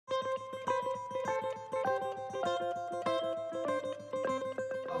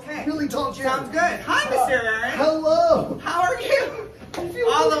Okay. Really tall chair. Sounds good. Hi, Mr. Aaron. Hello. How are you?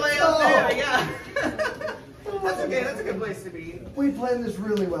 All the way up there, yeah. That's okay. That's a good place to be. We planned this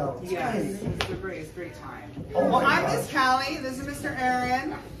really well. Yes, Great. it's a great time. Oh Well, my I'm gosh. Miss Callie. This is Mr.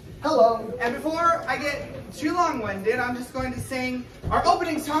 Aaron. Hello. And before I get too long-winded, I'm just going to sing our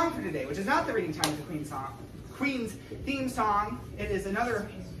opening song for today, which is not the Reading Time with the Queen's theme song. It is another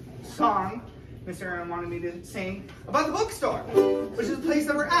song Mr. Aaron wanted me to sing about the bookstore, which is the place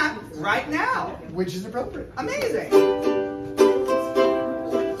that we're at right now. Which is appropriate. Amazing.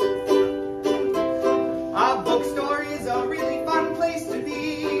 A bookstore is a really fun place to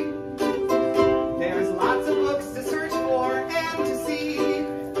be. There's lots of books to search for and to see.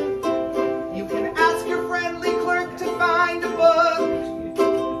 You can ask your friendly clerk to find a book.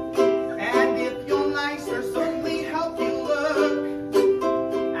 And if you're nice, they'll certainly help you look.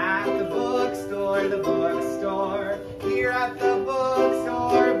 At the bookstore, here at the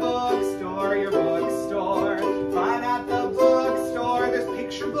bookstore, your bookstore. Fun at the bookstore, there's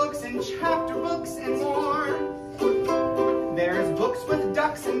picture books and chapter books and more. There's books with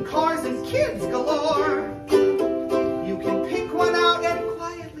ducks and cars and kids galore. You can pick one out and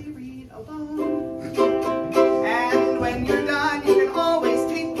quietly read alone. And when you're done, you can always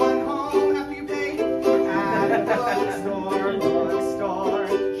take one home after you pay. At the bookstore,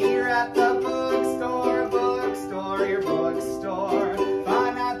 here at the bookstore, your bookstore.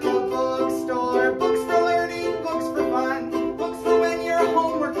 Fun at the bookstore, books for learning, books for fun, books for when your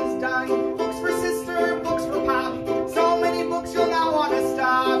homework is done, books for sister, books for pop. So many books you'll now want to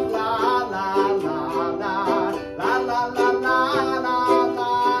stop. La la la la la la la la la la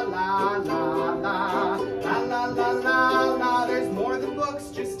la la la la la la la. There's more than books,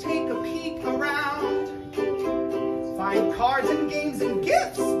 just take a peek around. Find cards and games and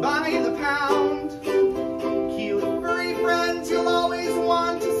gifts by the pound. Cute furry friends you'll always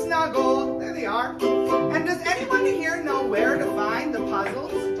want to snuggle. There they are. And does anyone here know where to find the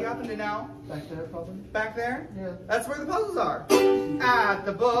puzzles? Do you happen to know? Back there, probably. Back there? Yeah. That's where the puzzles are. At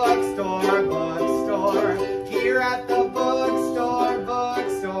the bookstore, here at the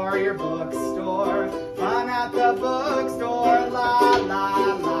bookstore, your bookstore. Fun at the bookstore, la la la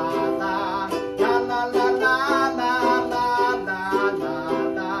la, la la la la la la la la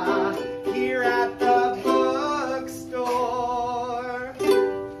la. Here at the bookstore.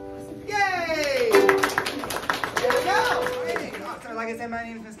 Yay! There we go. Amazing. So like I said, my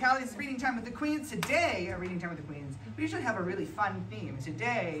name is Miss Callie. This is Reading Time with the Queens. Today, at Reading Time with the Queens, we usually have a really fun theme.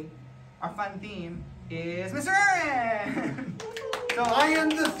 Today, our fun theme is Mr. Aaron. So I am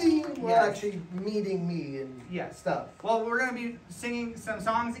the theme. Well, Yes. actually, meeting me and stuff. Well, we're going to be singing some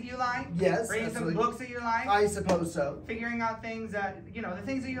songs that you like. Yes, reading absolutely. some books that you like. I suppose so. Figuring out things that, the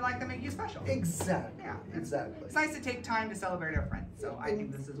things that you like that make you special. Exactly. Yeah. Exactly. It's nice to take time to celebrate our friends. So I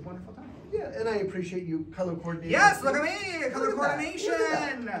think this is a wonderful time. Yeah, and I appreciate you color coordinating. Yes, look at me, color Look at that.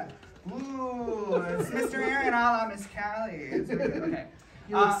 coordination. Look at Ooh, it's Mr. Aaron a la Miss Callie. It's really good. Okay.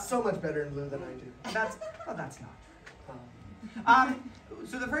 You look so much better in blue than I do. That's not.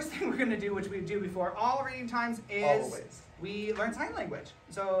 So the first thing we're going to do, which we do before all reading times, is Always. we learn sign language.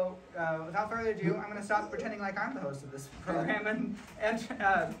 So without further ado, I'm going to stop pretending like I'm the host of this program and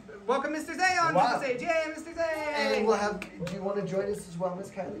welcome Mr. Zay on to the stage. Yay, Mr. Zay! And we'll have. Do you want to join us as well, Miss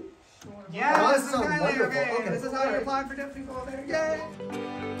Kylie? Yeah, Awesome, Mr. Kylie. wonderful. Okay, this is how you apply for deaf people over there. Yay!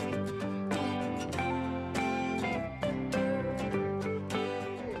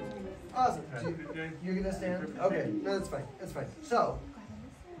 Awesome. You're gonna stand? Okay, no, that's fine. That's fine. So,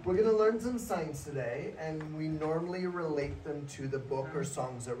 we're gonna learn some signs today, and we normally relate them to the book or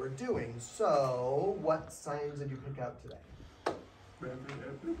songs that we're doing. So, what signs did you pick out today?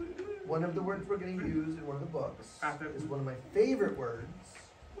 One of the words we're gonna use in one of the books is one of my favorite words.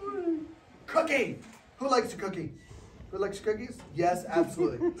 Cookie! Who likes a cookie? Who likes cookies? Yes,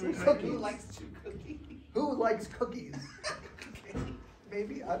 absolutely. Cookies. Who likes to cookie? Who likes cookies?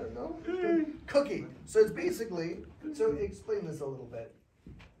 Maybe, I don't know. Cookie. So it's basically, so explain this a little bit.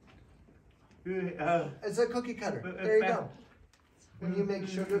 It's a cookie cutter. There you go. When you make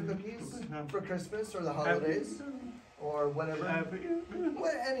sugar cookies for Christmas or the holidays or whatever,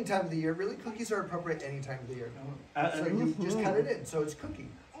 any time of the year, really, cookies are appropriate any time of the year. So you just cut it in, so it's cookie.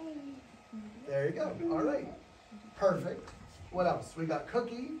 There you go. All right. Perfect. What else? We got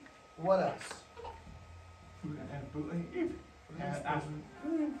cookie. What else?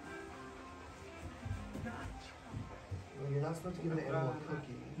 Well, you're not supposed to give an animal a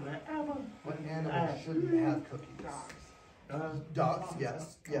cookie. What animal shouldn't have cookies? Dogs,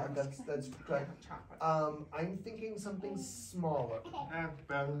 yes. Yeah, that's correct. I'm thinking something smaller and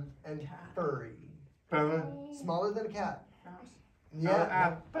furry. Smaller than a cat.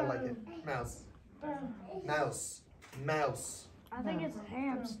 Yeah, I like it. Mouse. Mouse. Mouse. I think it's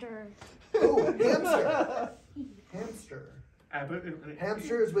hamster. Oh, hamster. Hamster.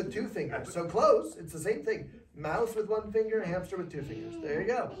 Hamster is with 2 fingers. So close. It's the same thing. Mouse with 1 finger, hamster with 2 fingers. There you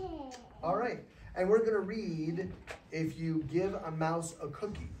go. All right. And we're going to read if you give a mouse a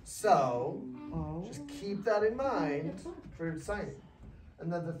cookie. So just keep that in mind for signing.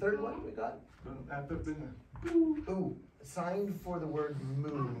 And then the third one we got? Ooh, signed for the word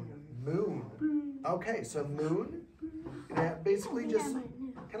moon. Moon. Okay, so moon. Yeah, basically just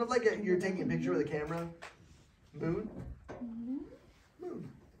kind of like you're taking a picture with a camera. Moon. Moon.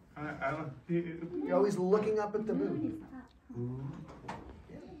 You're always looking up at the moon.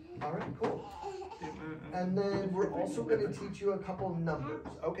 Yeah. All right, cool. And then we're also going to teach you a couple numbers.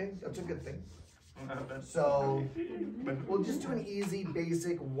 Okay, that's a good thing. So we'll just do an easy,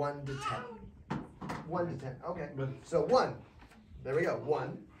 basic 1 to 10. 1 to 10. Okay. So 1. There we go.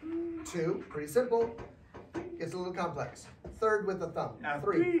 1, 2. Pretty simple. Gets a little complex. Third with the thumb.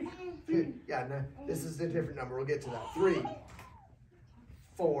 3. Yeah, no, this is a different number. We'll get to that. 3,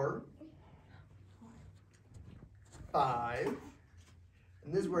 4, 5.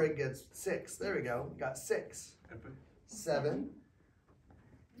 And this is where it gets 6. There we go. Got 6. 7,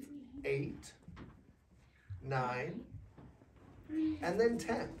 8, 9, and then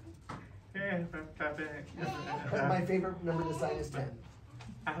 10. My favorite number to sign is 10.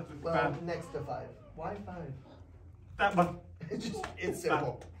 Well, next to 5. Why 5? It's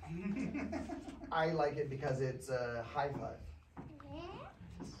simple. I like it because it's a high 5.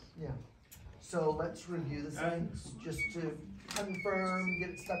 Yeah. So let's review the signs just to confirm, get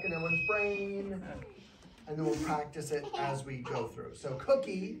it stuck in everyone's brain, and then we'll practice it as we go through. So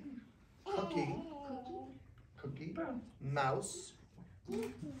cookie, cookie, cookie, mouse,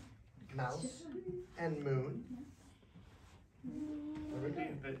 mouse, and moon.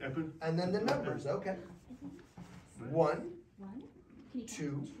 And then the numbers, okay. 1,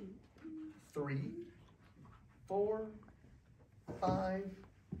 2, 3, 4, 5,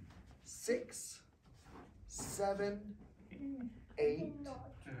 6, 7, 8,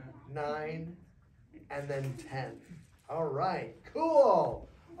 9, and then 10. All right, cool.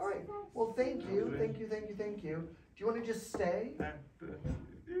 All right, well, thank you. Do you want to just stay?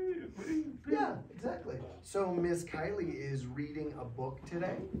 Yeah, exactly. So Miss Kylie is reading a book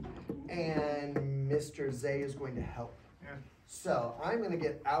today, and Mr. Zay is going to help. So I'm going to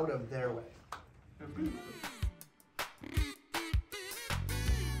get out of their way. We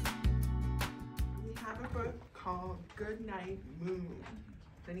have a book called Goodnight Moon.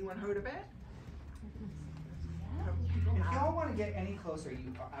 Has anyone heard of it? If y'all want to get any closer,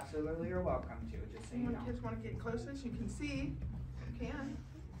 you absolutely are welcome to, just so you know. Kids want to get closer so you can see? You can.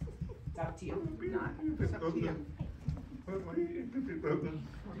 It's up to you. Not. It's up to you. Want to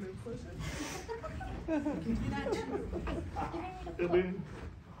move closer? You can do that too.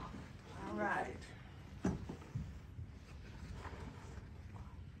 All right.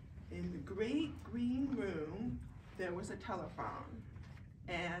 In the great green room, there was a telephone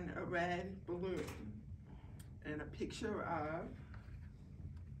and a red balloon and a picture of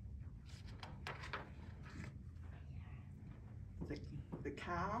the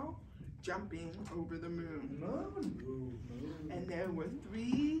cow jumping over the moon. And there were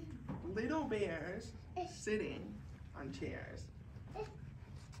 3 little bears sitting on chairs.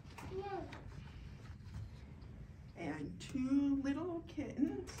 And 2 little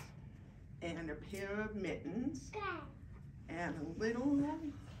kittens and a pair of mittens and a little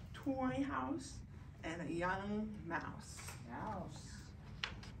toy house and a young mouse.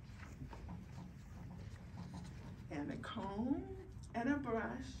 And a comb and a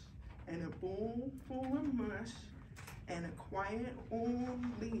brush and a bowl full of mush and a quiet old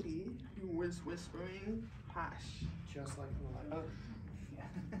lady who was whispering hush. Just like the light.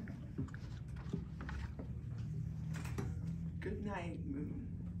 Good night, moon.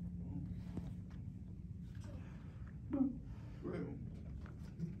 Room.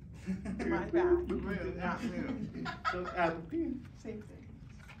 My bad. Room, not moon. Same thing.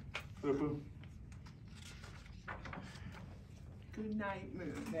 Good night,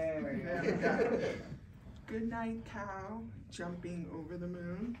 moon. There you go. Good night, cow, jumping over the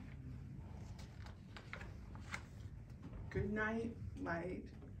moon. Good night, light,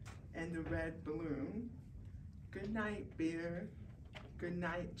 and the red balloon. Good night, beer. Good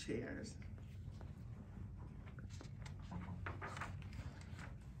night, chairs.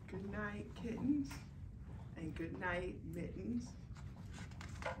 Good night, kittens, and good night, mittens.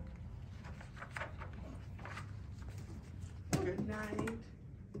 Good night,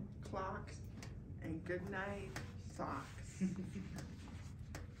 clocks, and good night, socks.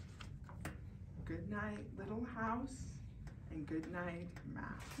 Good night, little house, and good night,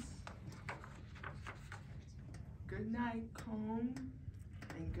 mouse. Good night, comb,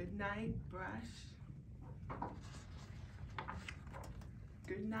 and good night, brush.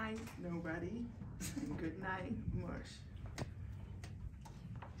 Good night, nobody, and good night, mush.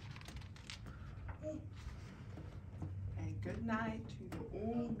 And good night to the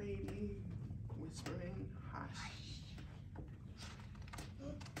old lady whispering hush.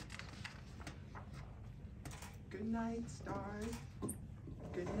 Good night, stars.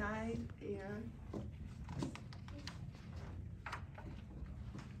 Good night, air.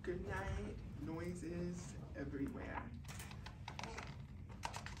 Good night, noises everywhere.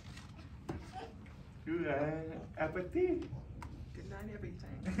 Good appetit. Good night,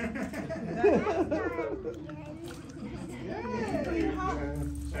 everything.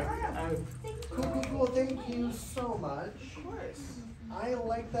 Cool. Thank you so much. Of course. I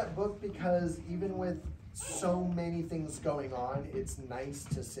like that book because even with so many things going on, it's nice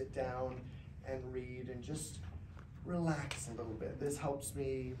to sit down and read and just relax a little bit. This helps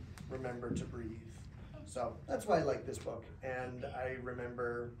me remember to breathe. So that's why I like this book. And I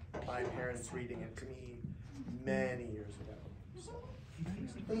remember my parents reading it to me many years ago. So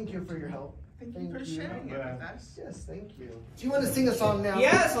thank you for your help. Thank you for sharing it with us. Yes, thank you. Do you want to sing a song now?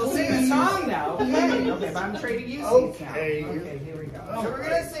 Yes, we'll sing a song now. Okay, but I'm trading you seats now. Okay. Okay, here we go. So we're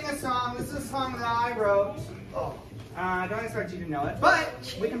gonna sing a song. This is a song that I wrote. Oh. Don't expect you to know it, but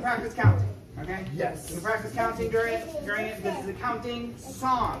we can practice counting. Okay? Yes. We can practice counting during it. This is a counting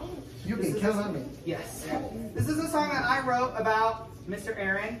song. You can count on me. Yes. This is a song that I wrote about Mr.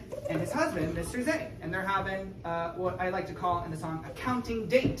 Aaron and his husband, Mr. Zay. And they're having what I like to call in the song a counting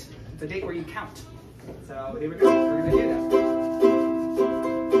date. It's a date where you count. So here we go. We're going to do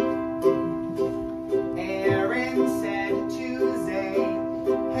that. Aaron said to Zay,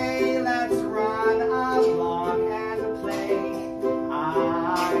 hey, let's run along and play.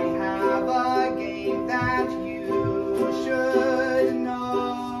 I have a game that you should know.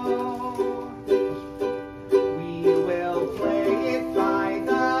 We will play it by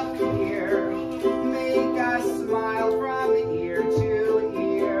the pier. Make us smile from ear to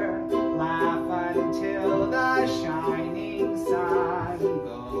ear. Laugh until the shining sun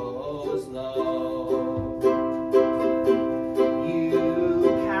goes low. You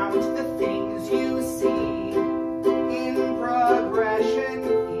count the things you see in progression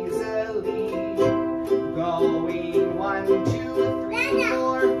easily. Going 1, 2, 3,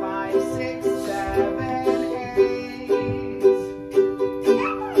 4, 5, 6, 7, 8.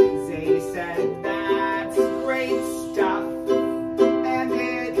 Zay said that's great stuff, and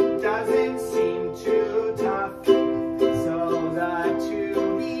it doesn't seem too tough. So the two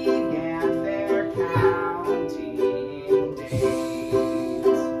began their counting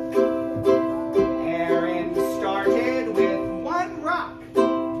days. Aaron started with one rock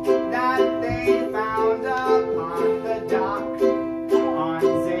that they found upon the dock. On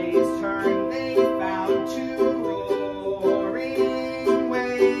Zay's turn, they found 2 roaring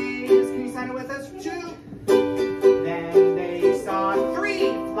waves. Can you sign it with us? 2. Then they saw 3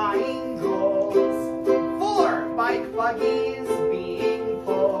 flying gulls, 4 bike buggies being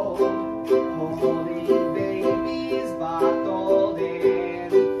pulled, holding babies buckled in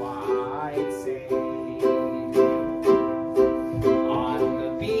quite safe. On the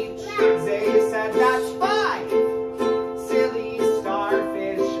beach, Zay said that's 5 silly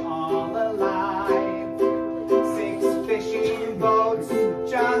starfish all alive. 6 fishing boats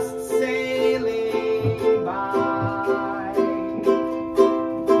just sailing by.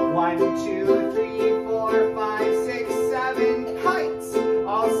 1, 2, 3, 4, 5, 6, 7 kites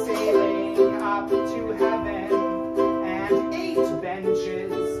all sailing up to heaven. And 8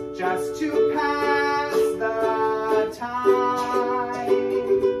 benches just to pass the time.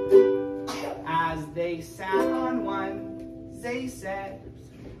 As they sat on one, Zay said,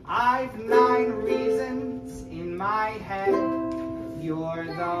 I've 9 reasons in my head. You're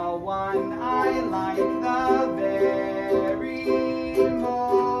the one I like the very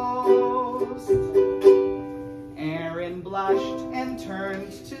most. Aaron blushed and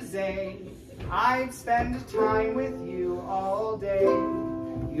turned to Zay. I'd spend time with you all day.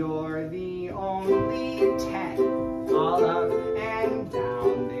 You're the only 10 all up and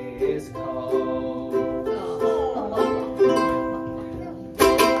down this coast.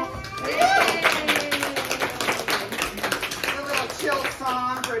 A little chill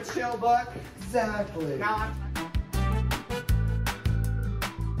song for a chill book. Exactly. Now,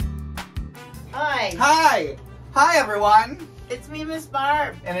 Hi. Hi everyone. It's me, Miss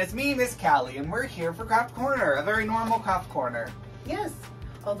Barb. And it's me, Miss Callie, and we're here for Craft Corner, a very normal craft corner. Yes,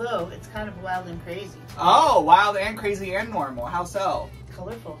 although it's kind of wild and crazy. Oh, wild and crazy and normal. How so?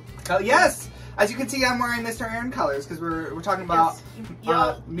 Colorful. Yes! As you can see, I'm wearing Mr. Aaron colors because we're talking about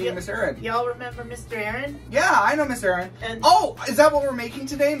me and Mr. Aaron. Y'all remember Mr. Aaron? Yeah, I know Mr. Aaron. And oh, is that what we're making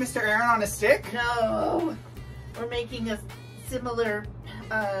today? Mr. Aaron on a stick? no, we're making a similar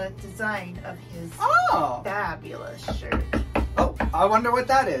design of his fabulous shirt. Oh, I wonder what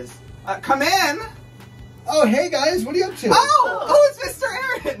that is. Come in! Oh, hey guys, what are you up to? Oh, it's Mr.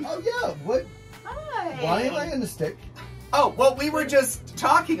 Aaron! Oh yeah, what? Hi. Why am I on a stick? Oh, well, we were just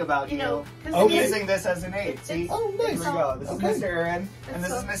talking about you using this as an aid. See? Oh, nice. Here we go. This is Mr. Aaron, and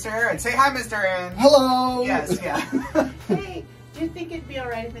this is Mr. Aaron. Say hi, Mr. Aaron. Hello. Yes, yeah. Hey, do you think it'd be all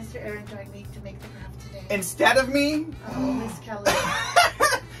right if Mr. Aaron joined me to make the craft today? Instead of me? Oh, Miss Kelly.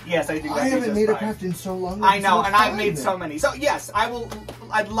 Yes, I think I haven't made a craft in so long. I know, and I've made so many. So yes,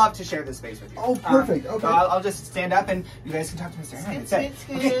 I'd love to share this space with you. Oh, perfect. Okay. So I'll just stand up, and you guys can talk to Mr. Aaron.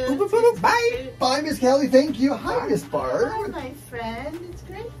 Okay. Bye. Bye, Miss Callie. Thank you. Hi, Miss Barb. Hi, my friend. It's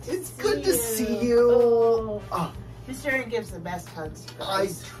great to see you. It's good to see you. Oh. Mr. Aaron gives the best hugs. I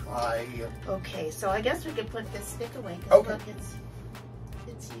try. Okay, so I guess we could put this stick away. Okay. Look,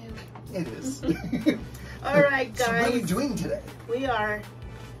 it's you. It is. All right, guys. So what are we doing today? We are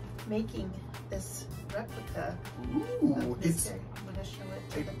making this replica. Ooh, of it's. I'm going to show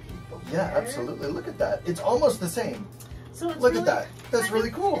it to the people. Yeah, here. absolutely. Look at that. It's almost the same. So it's Look really at that. That's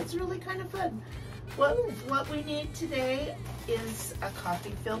really cool. It's really kind of fun. What we need today is a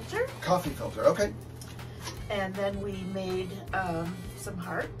coffee filter. Coffee filter. Okay. And then we made some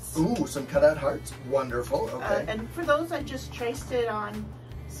hearts. Ooh, some cutout hearts. Wonderful. Okay. And for those, I just traced it on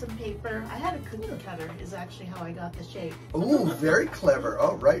some paper. I had a cookie cutter is actually how I got the shape. Ooh, very clever.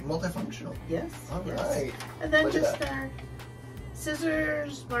 All right, multifunctional. Yes. All yes. right. And then Look at just that. our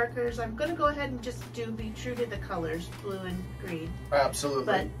scissors, markers. I'm going to go ahead and just be true to the colors, blue and green. Absolutely.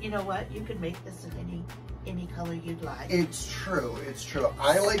 But you know what? You can make this in any color you'd like. It's true. It's true.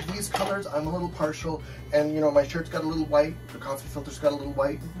 I like these colors. I'm a little partial. And, you know, my shirt's got a little white. The coffee filter's got a little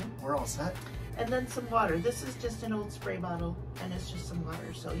white. We're all set. And then some water. This is just an old spray bottle, and it's just some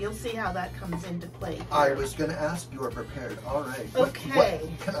water. So you'll see how that comes into play here. I was going to ask. You are prepared. All right. Okay.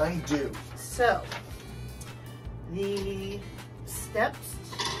 What can I do? So, the steps,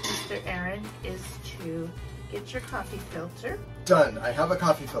 Mr. Aaron, is to get your coffee filter. Done. I have a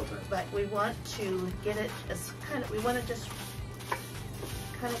coffee filter. But we want to get it as we want to just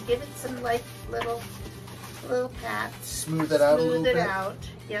kind of give it some like little pats. Smooth it out a little bit. Smooth it out.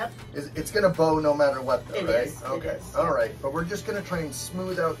 Yep. It's going to bow no matter what, though, It right? is, Okay. it is. All right. But we're just going to try and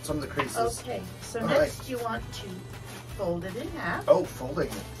smooth out some of the creases. Okay. So All next right. you want to fold it in half. Oh, folding.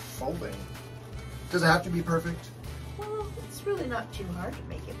 Folding. Does it have to be perfect? Well, it's really not too hard to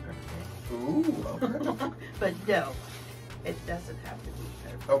make it perfect. Ooh, okay. But no, it doesn't have to be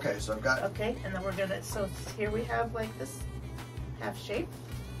perfect. Okay, so I've got... Okay, and then we're gonna, so here we have like this half shape,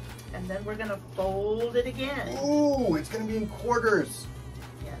 and then we're gonna fold it again. Ooh, it's going to be in quarters.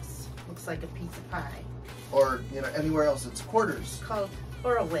 Yes, looks like a piece of pie. Or, you know, anywhere else it's quarters. Called,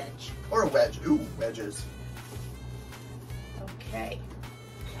 or a wedge. Or a wedge. Ooh, wedges. Okay.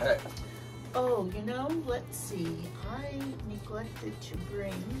 Okay. Oh, you know, let's see. I neglected to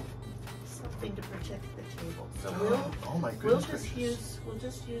bring something to protect the table. So Oh my we'll goodness gracious.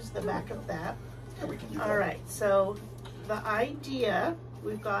 just use the back of that. Yeah, we can do that. All right, so the idea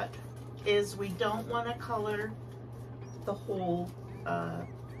we've got is we don't want to color the whole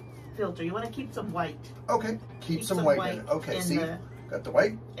filter. You want to keep some white. Okay, keep some white in it. Okay, see, got the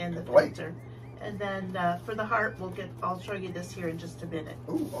white and the white. filter. And then for the heart, I'll show you this here in just a minute.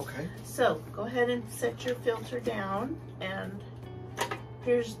 Ooh, okay. So go ahead and set your filter down, and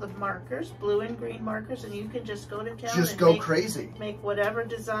here's the markers, blue and green markers, and you can just go to town. Just and go crazy. Make whatever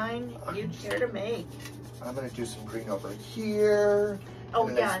design you care to make. I'm gonna do some green over here. Oh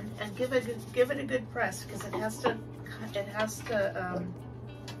yeah, and give it a good press because it has to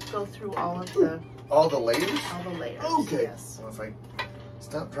go through all the layers. All the layers. Okay. Yes. So if I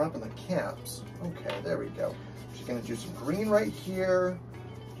stop dropping the caps. Okay, there we go. She's gonna do some green right here.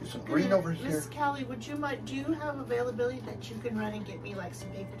 Do some green over here. Miss Callie, would you mind? Do you have availability that you can run and get me like some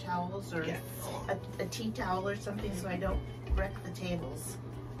paper towels or a tea towel or something so I don't wreck the tables?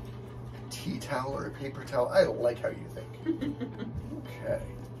 Tea towel or a paper towel? I like how you think. Okay.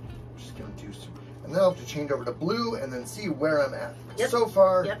 I'm just gonna do some, and then I'll have to change over to blue and then see where I'm at. Yep. So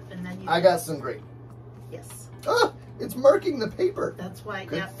far, and then I got some green. Yes. Ah, it's marking the paper. That's why.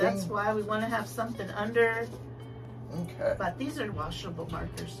 Good That's thing. why we want to have something under. Okay. But these are washable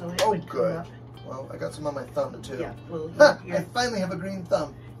markers, so it Oh, would come good. up Well, I got some on my thumb too. Yeah, well, I finally have a green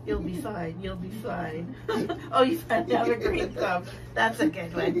thumb. you'll be fine. You'll be fine. Oh, you finally have a green thumb. That's a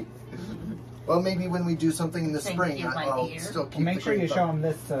good one. Well, maybe when we do something in the Thank spring, you, my I'll dear. still keep Well, make the sure green you thumb. show them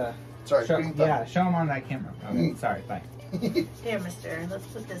this. Sorry, green thumb. Yeah, show them on that camera. Okay, sorry, bye. Here, mister. Let's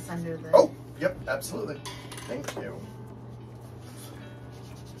put this under the... Oh, yep, absolutely. Thank you.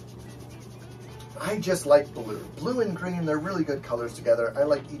 I just like blue. Blue and green, they're really good colors together. I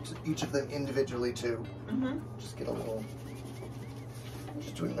like each of them individually too. Just get a little,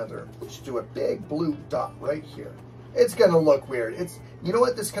 just do another, just do a big blue dot right here. It's gonna look weird. It's, you know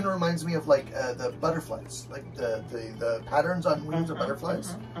what, this kind of reminds me of like the butterflies, like the patterns on wings of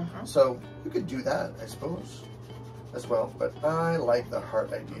butterflies. So you could do that, I suppose, as well. But I like the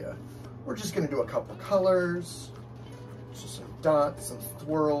heart idea. We're just gonna do a couple colors, just some dots, some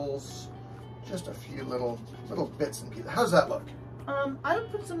swirls. Just a few little bits and pieces. How's that look? I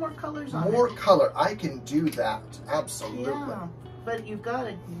would put some more colors on More it. color. I can do that. Absolutely. Yeah, but you've got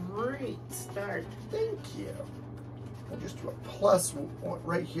a great start. Thank you. We'll just do a plus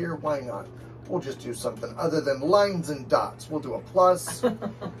right here. Why not? We'll just do something other than lines and dots. We'll do a plus.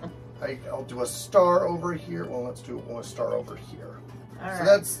 I'll do a star over here. Well, let's do a star over here. All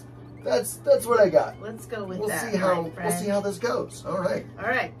right. So that's what I got. Let's go with We'll that. see how my we'll see how friend. this goes. All right. All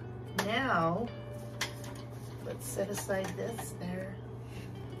right. Now, let's set aside this there.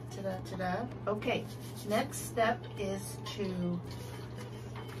 Ta-da, ta-da. Okay, next step is to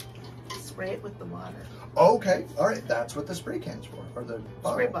spray it with the water. Okay. All right. That's what the spray can's for, or the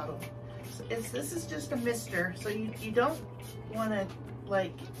bottle. Spray bottle. So this is just a mister, so you don't want to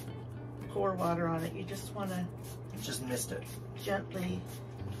like pour water on it. You just want to Just missed it. gently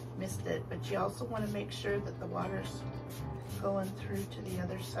mist it, but you also want to make sure that the water's going through to the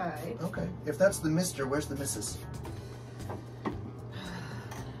other side. Okay. If that's the mister, where's the missus?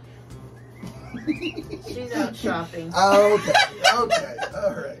 She's out shopping. Okay. Okay.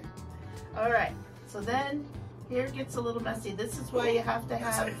 All right. All right. So then here it gets a little messy. This is why you have to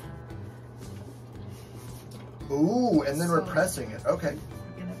have. Ooh, and then we're So- pressing it. Okay.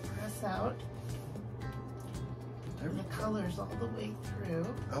 We're gonna press out There we the colors all the way through.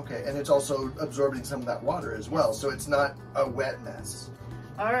 Okay, and it's also absorbing some of that water as well, so it's not a wet mess.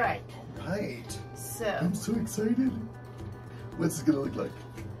 All right. Right. So so excited. What's it gonna look like?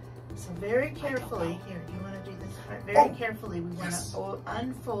 very carefully. Here, you want to do this part very carefully. We want yes. to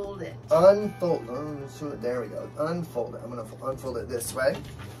unfold it. Unfold. Oh, so there we go. Unfold it. I'm gonna unfold it this way.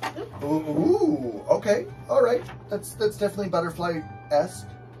 Ooh. Okay. All right. That's definitely butterfly-esque.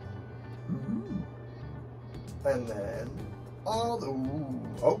 And then all the. Ooh.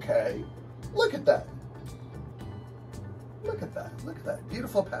 Okay. Look at that. Look at that. Look at that.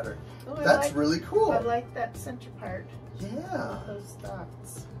 Beautiful pattern. Oh, That's really cool. I like that center part. Yeah. Those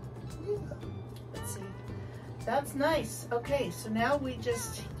dots. Yeah. Let's see. That's nice. Okay, so now we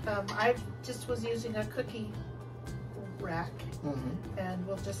just, I just was using a cookie rack, and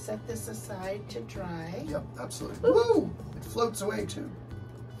we'll just set this aside to dry. Yep, absolutely. Woo! It floats away too.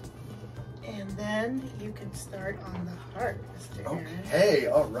 And then you can start on the heart, Mr. Aaron. Okay,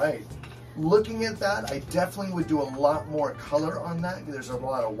 all right. Looking at that, I definitely would do a lot more color on that. There's a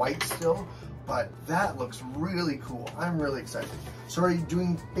lot of white still, but that looks really cool. I'm really excited. So are you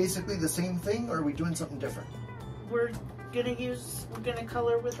doing basically the same thing, or are we doing something different? We're gonna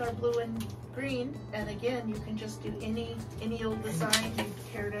color with our blue and green, and again, you can just do any old design you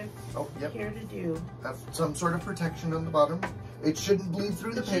care to do. Have some sort of protection on the bottom. It shouldn't bleed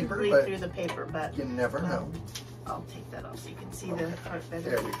through the paper, bleed through the paper, but you never know. I'll take that off so you can see the heart better.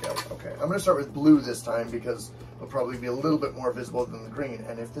 There we go. Okay, I'm going to start with blue this time because it'll probably be a little bit more visible than the green.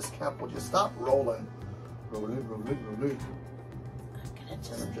 And if this cap will just stop rolling. And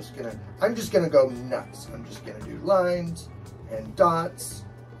I'm just gonna go nuts. I'm just gonna do lines and dots,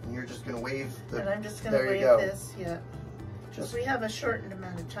 and you're just gonna wave the. And I'm just gonna wave this, yeah. Just we have a shortened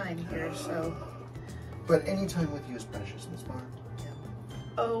amount of time here, so. But any time with you is precious, Miss Barb.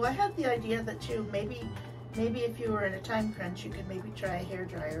 Oh, I had the idea that maybe if you were in a time crunch, you could maybe try a hair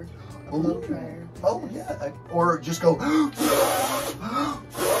dryer, a blow dryer. Oh yeah, or just go. Oh,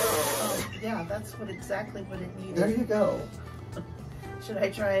 yeah, that's exactly what it needed. There you go. Should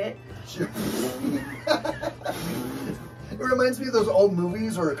I try it? Sure. It reminds me of those old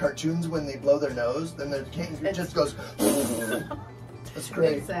movies or cartoons when they blow their nose, then the king just goes. That's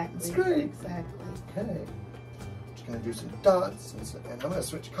great. Exactly. That's great. Exactly. Okay. Just gonna do some dots, and I'm gonna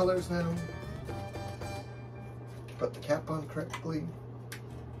switch colors now. Put the cap on correctly.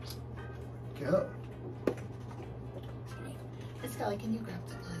 Go. Miss Kelly, can you grab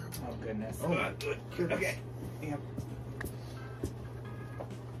the glue? Oh goodness. Oh my goodness. Okay. Yep.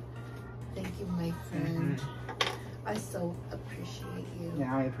 Thank you, my my friend. I so appreciate you.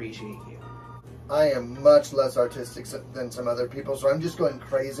 Yeah, I appreciate you. I am much less artistic than some other people, so I'm just going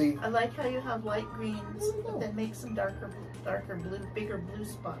crazy. I like how you have light greens, but then make some darker blue, bigger blue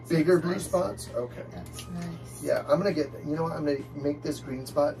spots. Bigger That's blue nice. spots? Okay. That's nice. Yeah, I'm gonna get, you know what, I'm gonna make this green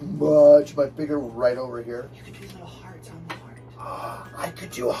spot much bigger right over here. You could do little hearts on the heart. Oh, I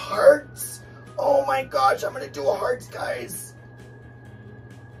could do hearts. Oh my gosh, I'm gonna do hearts, guys.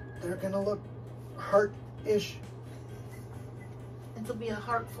 They're gonna look heart-ish. It'll be a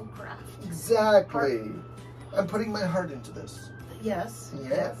heartful craft. Exactly. I'm putting my heart into this. Yes. Yeah.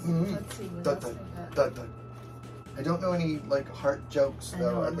 Yes. Mm-hmm. Let's see what Dun, else dun, we got. dun, dun. I don't know any like heart jokes I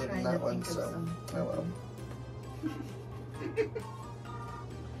though know, I'm other than trying to that one, think of so some. oh well.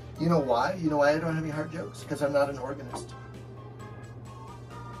 You know why? You know why I don't have any heart jokes? Because I'm not an organist.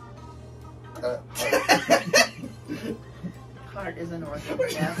 Heart is an organ,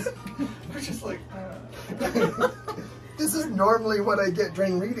 yes. We're just like, this is normally what I get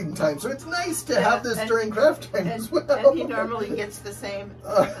during reading time, so it's nice to have this during craft time as well. And he normally gets the same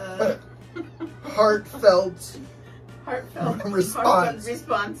heartfelt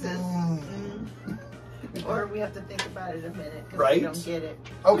responses. Or we have to think about it a minute because Right? we don't get it.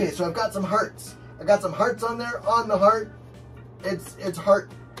 Okay, so I've got some hearts. I got some hearts on there, on the heart. It's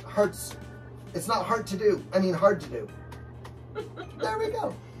hearts. It's not hard to do. I mean, hard to do. There we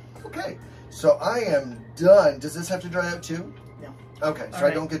go. Okay, so I am done. Does this have to dry out too? No. Okay, so All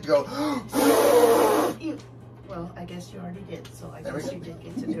right. I don't get to go. Well, I guess you already did, so I There we guess go. you did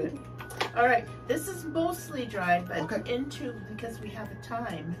get to do it. All right, this is mostly dry, but Okay. because we have a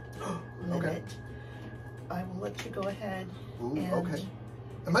time limit, Okay. I will let you go ahead. Ooh, and, okay.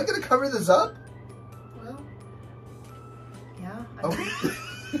 Am I gonna cover this up? Well, yeah. Okay.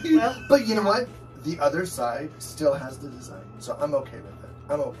 Well, But you know what? The other side still has the design, so I'm okay with it.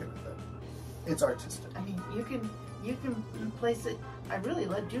 I'm okay with it. It's artistic. I mean, you can place it. I really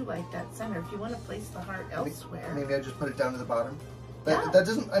do like that center. If you want to place the heart elsewhere, Maybe I just put it down to the bottom. Yeah. That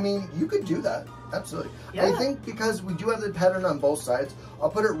doesn't, I mean, you could do that. Absolutely. Yeah. I think because we do have the pattern on both sides, I'll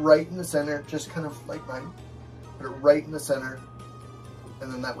put it right in the center, just kind of like mine. Put it right in the center,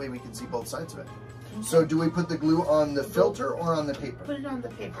 and then that way we can see both sides of it. So do we put the glue on the filter or on the paper? put it on the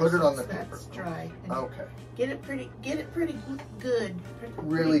paper. Put it on since the paper. That's dry. And Okay. Get it pretty good.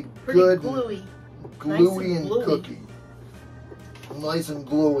 Really pretty good. gluey. Gluey and gluey. cookie. Nice and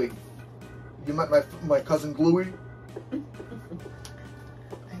gluey. You met my cousin Gluey? I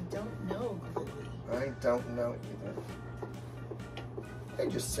don't know gluey. I don't know either. I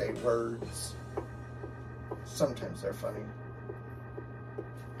just say words. Sometimes they're funny.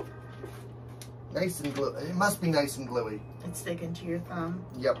 Nice and glue. It must be nice and gluey. It's sticking to your thumb.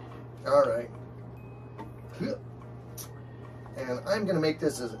 Yep. All right. And I'm going to make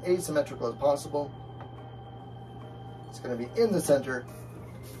this as asymmetrical as possible. It's going to be in the center.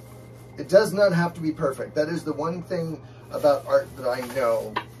 It does not have to be perfect. That is the one thing about art that I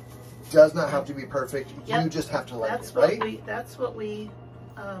know. Does not have to be perfect. Yep. You just have to like That's it, what right? that's what we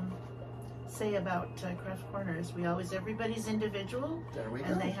say about Craft Corners. Everybody's individual, There we go.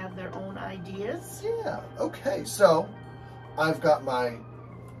 and they have their own ideas. Yeah, okay, so I've got my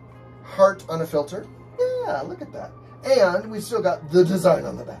heart on a filter. Yeah, look at that. And we've still got the design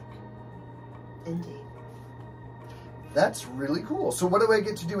on the back. Indeed. That's really cool. So what do I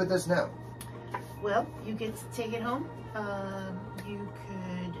get to do with this now? Well, you get to take it home. You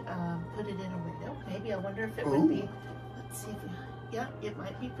could put it in a window. Maybe I wonder if it would be. Let's see if we. Yeah, it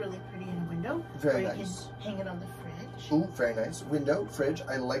might be really pretty in a window. Very or you nice. can hang it on the fridge. Ooh, very nice. Window, fridge,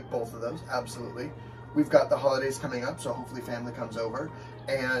 I like both of those, absolutely. We've got the holidays coming up, so hopefully family comes over.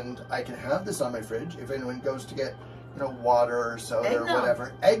 And I can have this on my fridge if anyone goes to get, you know, water or soda or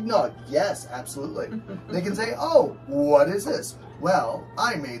whatever. Eggnog, yes, absolutely. They can say, oh, what is this? Well,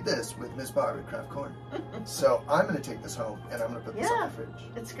 I made this with Miss Barb at Craft Corner. So I'm going to take this home and I'm going to put this on the fridge.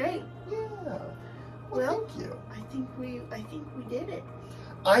 It's great. Yeah. Well, thank you. I think we did it.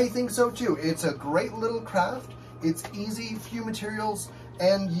 I think so too. It's a great little craft. It's easy, few materials,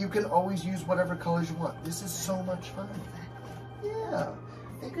 and you can always use whatever colors you want. This is so much fun. Exactly. Yeah.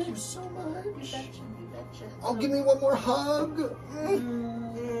 Thank you so much. You betcha. You betcha. Oh, give me one more hug.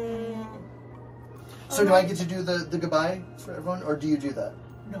 So do I get to do the goodbye for everyone, or do you do that?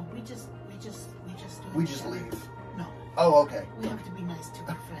 No, we just do it We just together. leave. No. Oh, okay. We have to be nice to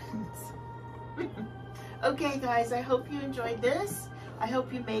our friends. Okay, guys, I hope you enjoyed this. I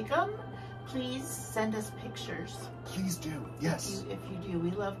hope you make them. Please send us pictures. Please do. Yes. If you do, we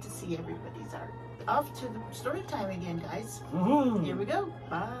love to see everybody's art. Off to the story time again, guys. Here we go.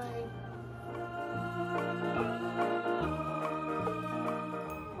 Bye.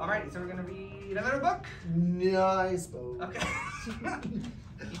 Alrighty, so we're gonna read Need another book? No, I suppose. Okay.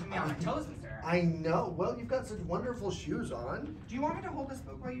 Keeping me on my toes, mister. I know. Well, you've got such wonderful shoes on. Do you want me to hold this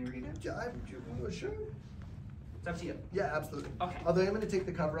book while you read it? Yeah, sure. It's up to you. Yeah, absolutely. Okay. Although I'm going to take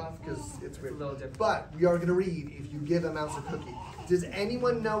the cover off because it's weird. a little different. But we are going to read if you give a mouse a cookie. Does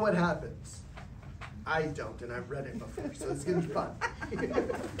anyone know what happens? I don't, and I've read it before, so it's going to be fun.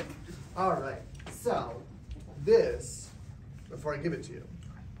 All right. So this, before I give it to you,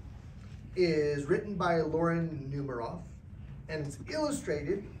 is written by Lauren Numeroff, and it's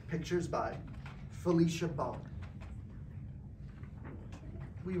illustrated, pictures by Felicia Barb.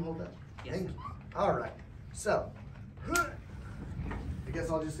 Will you hold that? Yes. Thank you. All right. So, I guess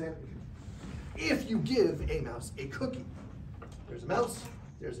I'll just say, if you give a mouse a cookie, there's a mouse,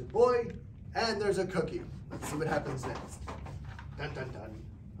 there's a boy, and there's a cookie. Let's see what happens next. Dun, dun, dun.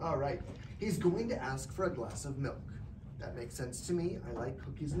 All right. He's going to ask for a glass of milk. That makes sense to me. I like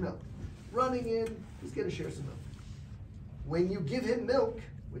cookies and milk. Running in, he's going to share some milk. When you give him milk,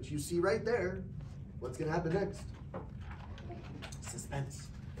 which you see right there, what's going to happen next? Suspense.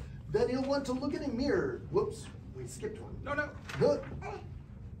 Then he'll want to look in a mirror. Whoops, we skipped one. No. Look.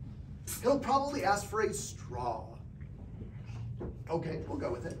 He'll probably ask for a straw. Okay, we'll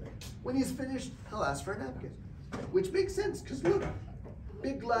go with it. When he's finished, he'll ask for a napkin, which makes sense, because look,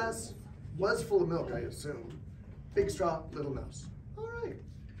 big glass was full of milk, I assume. Big straw, little mouse. All right.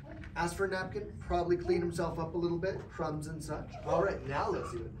 Ask for a napkin, probably clean himself up a little bit, crumbs and such. All right, now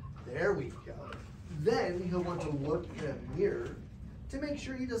let's see it. There we go. Then he'll want to look in a mirror to make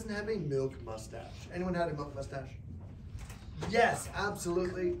sure he doesn't have a milk mustache. Anyone had a milk mustache? Yes,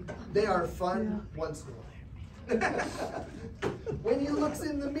 absolutely. They are fun once in a while. When he looks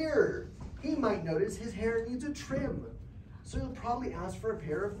in the mirror, he might notice his hair needs a trim. So he'll probably ask for a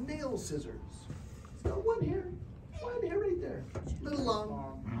pair of nail scissors. He's got one hair right there. A little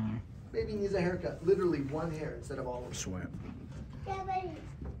long. Maybe he needs a haircut. Literally one hair instead of all of them. Sweat.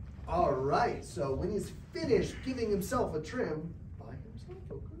 All right, so when he's finished giving himself a trim, by himself,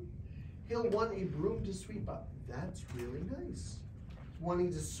 okay, he'll want a broom to sweep up. That's really nice.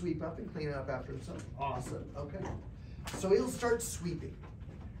 Wanting to sweep up and clean up after himself. Awesome, okay. So he'll start sweeping.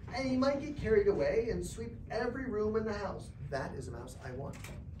 And he might get carried away and sweep every room in the house. That is a mouse I want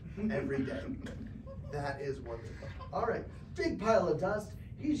every day. That is wonderful. All right, big pile of dust.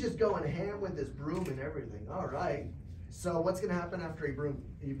 He's just going ham with his broom and everything. All right. So what's gonna happen after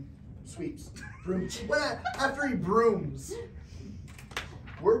he sweeps? After he brooms?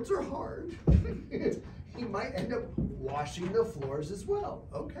 Words are hard. He might end up washing the floors as well.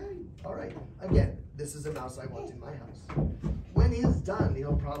 Okay, all right. Again, this is a mouse I want in my house. When he's done,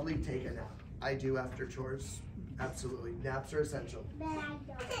 he'll probably take a nap. I do after chores, absolutely. Naps are essential.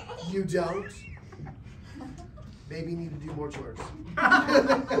 You don't? Maybe you need to do more chores.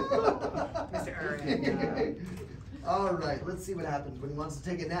 Mr. Aaron. All right, let's see what happens when he wants to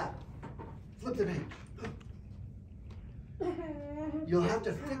take a nap. Flip the page. You'll have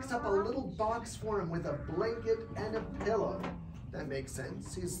to fix up a little box for him with a blanket and a pillow. That makes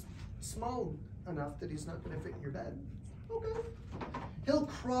sense. He's small enough that he's not going to fit in your bed. Okay. He'll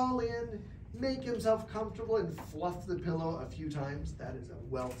crawl in, make himself comfortable, and fluff the pillow a few times. That is a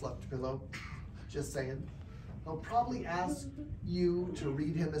well-fluffed pillow. Just saying. He'll probably ask you to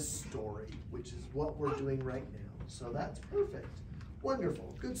read him a story, which is what we're doing right now. So that's perfect.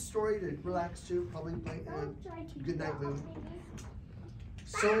 Wonderful. Good story to relax to, probably play a good night mood.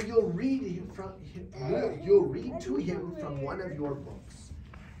 So you'll read to him from one of your books,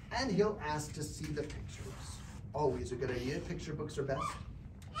 and he'll ask to see the pictures. Always a good idea. Picture books are best.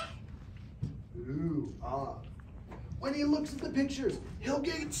 Ooh, ah. When he looks at the pictures, he'll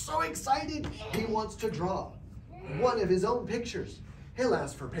get so excited he wants to draw one of his own pictures. He'll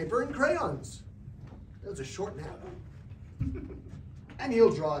ask for paper and crayons. That was a short nap. And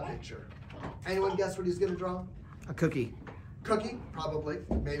he'll draw a picture. Anyone guess what he's going to draw? A cookie. Cookie? Probably.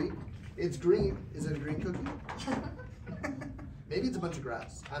 Maybe. It's green. Is it a green cookie? Maybe it's a bunch of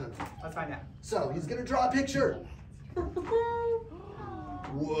grass. I don't know. Let's find out. So he's going to draw a picture.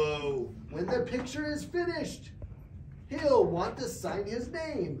 Whoa. When the picture is finished, he'll want to sign his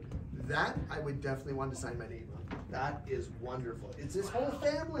name. That I would definitely want to sign my name on. That is wonderful. It's his whole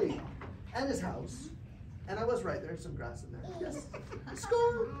family and his house. And I was right, there's some grass in there. Yes.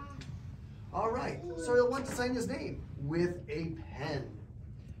 Score. All right. So he'll want to sign his name with a pen.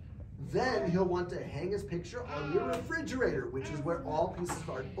 Then he'll want to hang his picture on your refrigerator, which is where all pieces of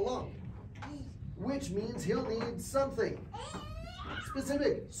art belong. Which means he'll need something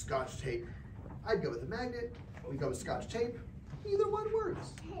specific. Scotch tape. I'd go with a magnet. We go with Scotch tape. Either one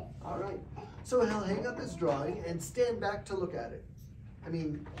works. All right. So he'll hang up his drawing and stand back to look at it. I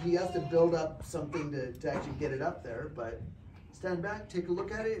mean, he has to build up something to actually get it up there, but stand back, take a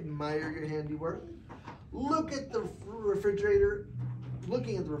look at it, admire your handiwork. Look at the refrigerator.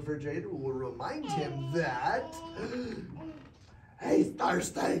 Looking at the refrigerator will remind him that he's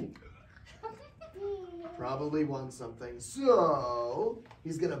thirsty. Probably wants something. So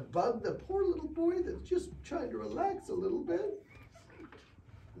he's gonna bug the poor little boy that's just trying to relax a little bit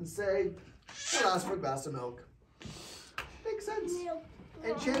and say, I'll ask for a glass of milk. Makes sense.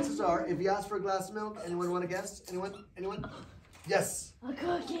 And chances are, if he asks for a glass of milk, anyone want to guess? Anyone? Anyone? Yes. A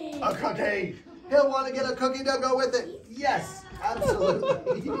cookie. A cookie. He'll want to get a cookie to go with it. Yes,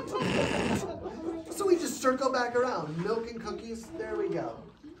 absolutely. So we just circle back around. Milk and cookies. There we go.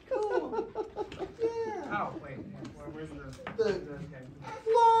 Cool. Yeah. Oh, wait. Where's the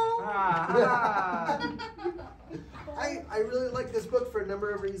I really like this book for a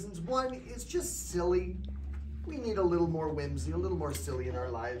number of reasons. One, it's just silly. We need a little more whimsy, a little more silly in our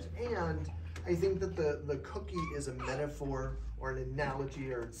lives. And I think that the cookie is a metaphor or an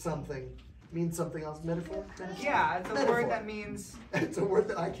analogy or something. Means something else? Metaphor? Yeah, it's a metaphor. word that means... It's a word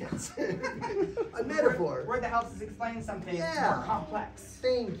that I can't say. A metaphor. Word that helps us explain something more complex.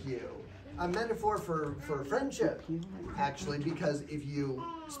 Thank you. A metaphor for friendship, actually, because if you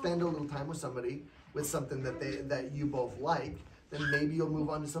spend a little time with somebody with something that you both like, then maybe you'll move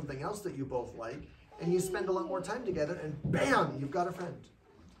on to something else that you both like, and you spend a lot more time together, and bam, you've got a friend.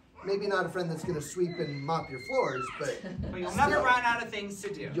 Maybe not a friend that's going to sweep and mop your floors, but you'll never run out of things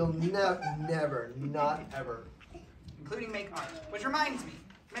to do. You'll never, not ever. Including make art. Which reminds me,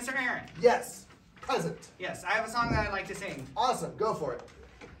 Mr. Aaron. Yes, present. Yes, I have a song that I'd like to sing. Awesome, go for it.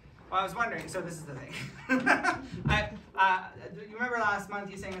 Well, I was wondering, so this is the thing. You remember last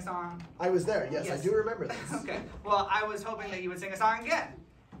month you sang a song? I was there, yes. I do remember this. Okay, well, I was hoping that you would sing a song again.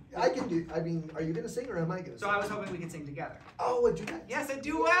 I can do, I mean, are you going to sing or am I going to sing? So I was hoping we could sing together. Oh, a duet? Yes, a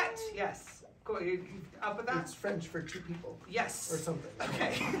duet! Yes. Cool, you up with that? It's French for two people. Yes. Or something.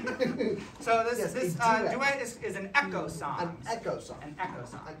 Okay. So this duet is an echo song. An echo song. An echo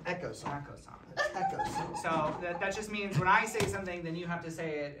song. An echo song. Echo song. An echo song. So that just means when I say something, then you have to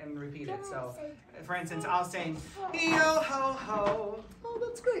say it and repeat it. So, for instance, I'll sing yo ho ho. Oh,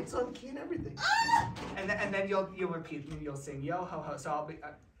 that's great. It's on key and everything. And then you'll repeat and you'll sing yo ho ho. So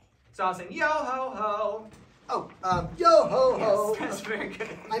I'll sing yo ho ho. Oh, yo ho ho. Yes, that's very good.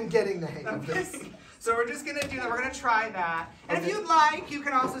 I'm getting the hang of this. So we're just gonna do that. We're gonna try that. And if you'd like, you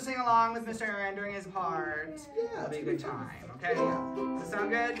can also sing along with Mr. Aaron during his part. Yeah, it'll be a good time. Okay. Yeah. Does that sound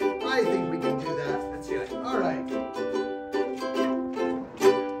good? I think we can do that. Let's do it. All right.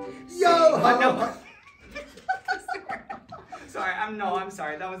 Yo ho ho. Sorry, I'm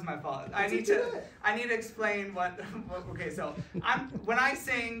sorry. That was my fault. I need to explain what okay, so when I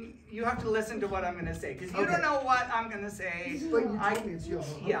sing, you have to listen to what I'm gonna say because you don't know what I'm gonna say. But you told me it's yo ho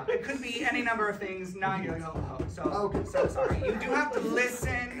ho. Yeah, it could be any number of things, not yo ho ho. So okay. So sorry. You do have to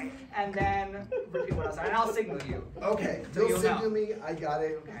listen and then repeat what else, and I'll signal you. Okay. So You'll signal me. I got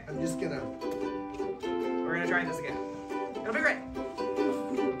it. Okay. I'm just gonna. We're gonna try this again. It'll be great.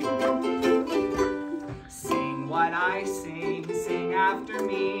 Sing what I sing, sing after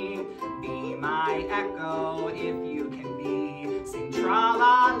me. Be my echo if you can be. Sing tra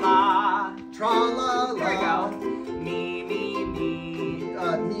la la. Tra la la. There we go. Me, me, me.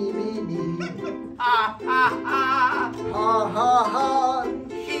 Me, me, me. Ah, ah, ah. Ha, ha, ha.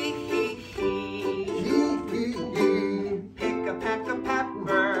 He, he, he. He, he, he. Pick a peck of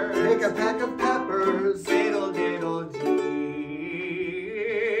peppers. Pick a peck of peppers. Diddle, diddle, dee.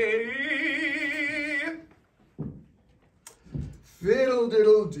 Fiddle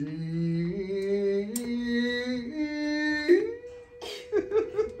diddle dee.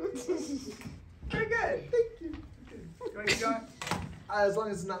 Very good. Thank you. You want to keep going? As long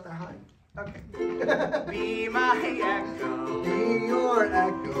as it's not that high. Okay. Be my echo. Be your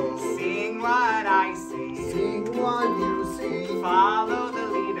echo. Sing what I sing. Sing what you sing. Follow the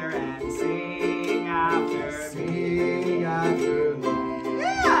leader and sing after me. Sing after me.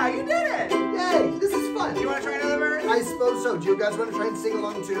 Yeah, you did it. Yay, this is fun. Do you want to try another verse? I suppose so. Do you guys want to try and sing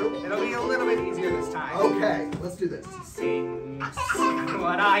along too? It'll be a little bit easier this time. Okay, let's do this. Sing, sing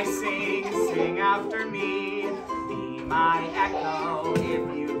what I sing, sing after me. Be my echo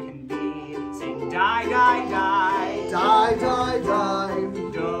if you can be. Sing die, die, die. Die, die, die.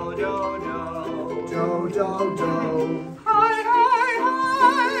 Do, do, do. Do, do, do. Hi, hi, hi.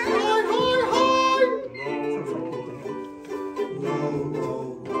 Hi, hi, hi. Low, Low, low,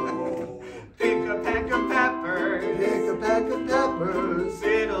 low. pick a peck of peppers. Pick a peck of peppers.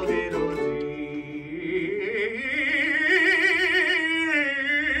 Diddle, diddle, dee.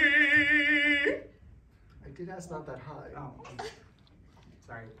 I did ask not that high. Oh.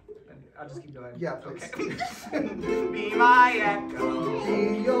 I'll just keep going. Yeah, please. Okay. Be my echo.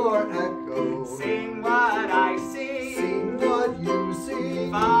 Be your echo. Sing what I sing. Sing what you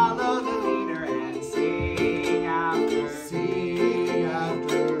sing. Follow the leader and sing after. Sing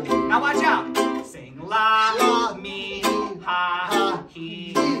after. Now watch out. Sing la, La, mi, ha, ha,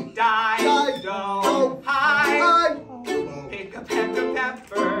 he, he, die, die, do, hi. Hi. Pick a peck of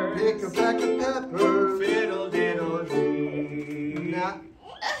peppers. Pick a peck of peppers. Fiddle diddle dee.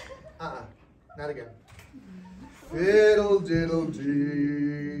 Not again. Fiddle diddle dee.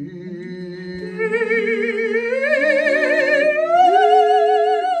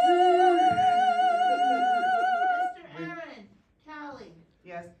 Mr. Aaron, Callie.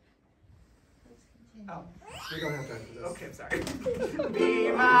 Yes. Let's continue. Oh. We don't have time for this. Okay, I'm sorry.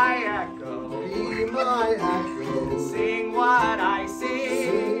 Be my echo. Be my echo. Sing what I sing.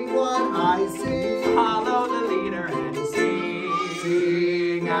 Sing what I sing. Follow the leader and sing.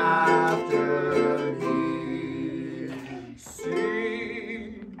 Sing after me.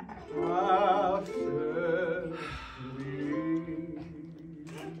 Sing after me.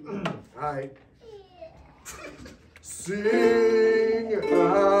 All right. Sing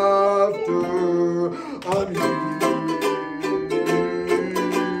after me.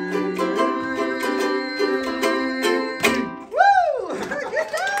 Woo! Good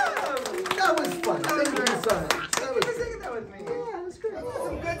job! That was fun. Thank you so much. That was Thanks for singing that with me. Yeah, that was great.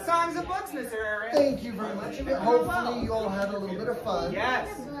 Some good songs and books, Mr. Aaron. Thank you very much. Hopefully you all had a little bit of fun. Yes,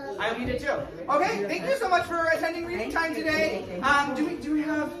 I hope you did too. Okay, thank you so much for attending reading time today. Do we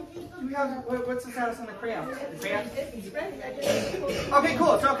have what's the status on the crayons? The crayons? It's ready. I just Okay,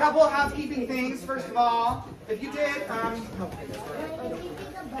 cool. So a couple of housekeeping things. First of all, if you did,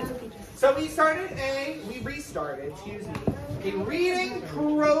 so we restarted, excuse me, a reading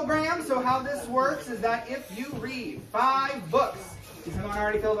program. So how this works is that if you read 5 books, is someone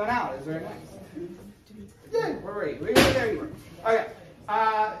already filled one out? Is very nice. Yeah, where were you? There you were. Okay.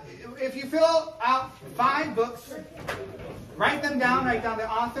 If you fill out 5 books, write them down, write down the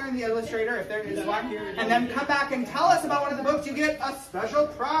author and the illustrator if there is one, and then come back and tell us about one of the books, you get a special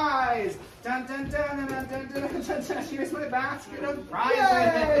prize. Dun dun dun dun dun dun dun dun dun. She just put a basket of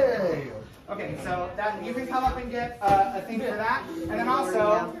prizes. Okay, so that you can come up and get a thing for that. And then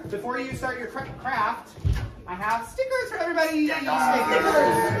also, before you start your craft, I have stickers for everybody. Stickers!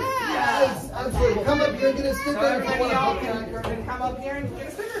 Yes, absolutely. Come up here and get a sticker. So everybody else can come up here and get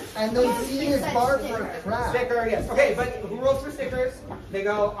a sticker. And then see Miss Barb for a craft. Sticker, yes. Okay, but who rules for stickers? They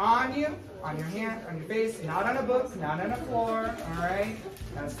go on you, on your hand, on your face, not on a book, not on a floor. All right,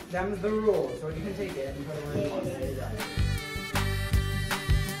 that's them's the rules. So you can take it and put it where you want it.